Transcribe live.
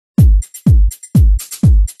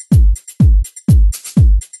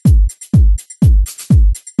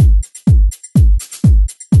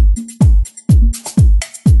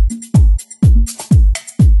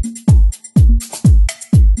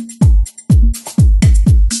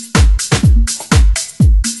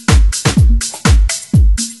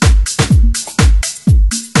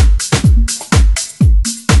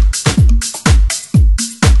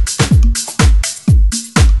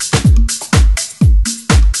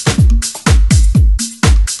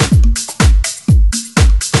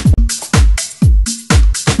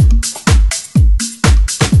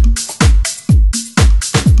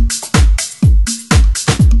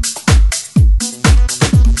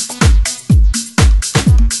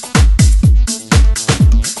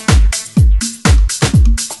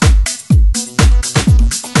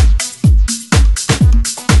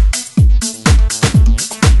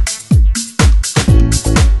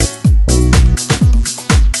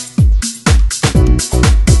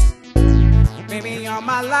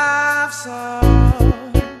my love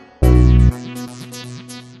song.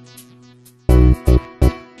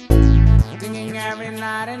 Singing every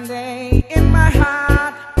night and day in my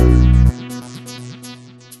heart.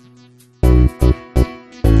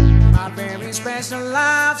 My very special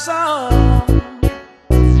love song.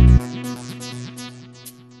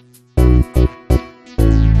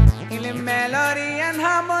 In melody and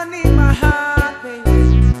harmony, my heart, baby.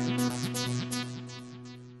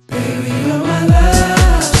 Baby, you're my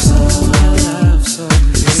love song, my love song.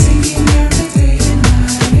 Singing every day and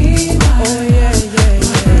night in my heart. Oh yeah, yeah, yeah.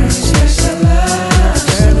 My very special love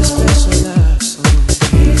song, very special love song.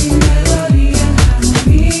 In melody and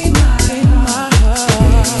harmony, my heart.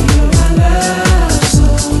 Baby, you're my love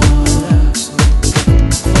song, love song.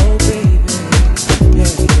 Oh baby,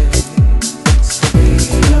 yeah, yeah. Baby,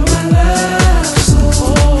 you're my love song.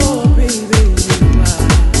 Oh baby, you are,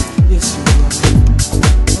 yes you are.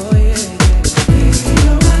 Oh yeah, yeah. Baby,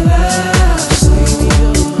 you're my love song. Baby,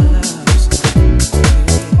 you're my love song.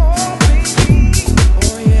 Oh baby,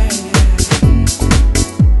 oh yeah, yeah.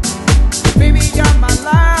 Baby, you're my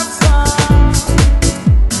love song.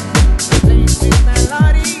 Sing sweet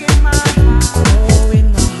melody in my heart. Oh, in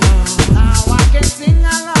my heart. Now I can sing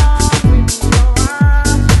along with your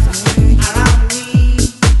arms around me.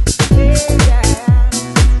 Yeah, yeah.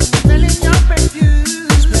 Smelling your perfume,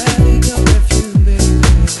 smelling your perfume, baby.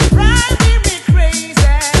 Driving me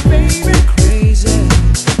crazy, baby, crazy.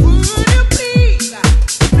 Would you please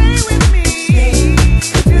stay with me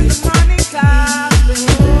till the morning comes?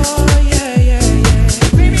 Oh yeah, yeah, yeah.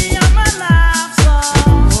 Baby, you're my love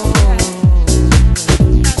song.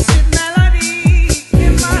 That sweet melody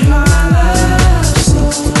in my heart.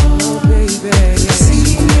 Oh baby,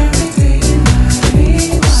 singing every day and night.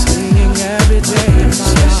 Singing every day in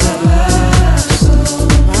my heart.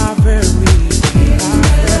 My very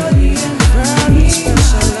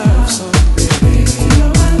special love song, baby.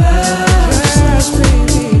 You're my love song. Yes,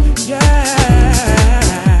 baby, yeah.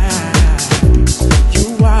 You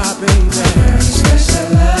are, baby. Very special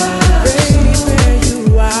love song. Baby, you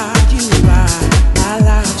are my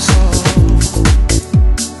love song.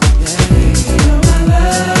 Yeah. Baby, you're my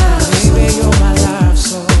love song. Baby, you're my love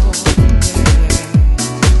song. Yeah.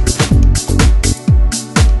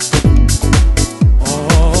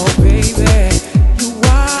 Oh, baby, you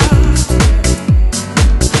are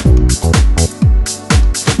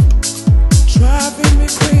driving me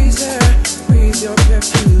crazy with your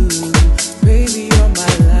perfume. Baby, you're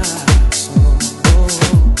my love song.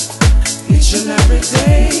 Each and every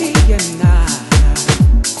day and night.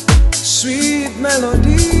 Sweet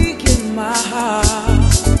melody in my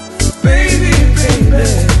heart. Baby, baby,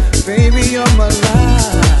 baby, you're my life.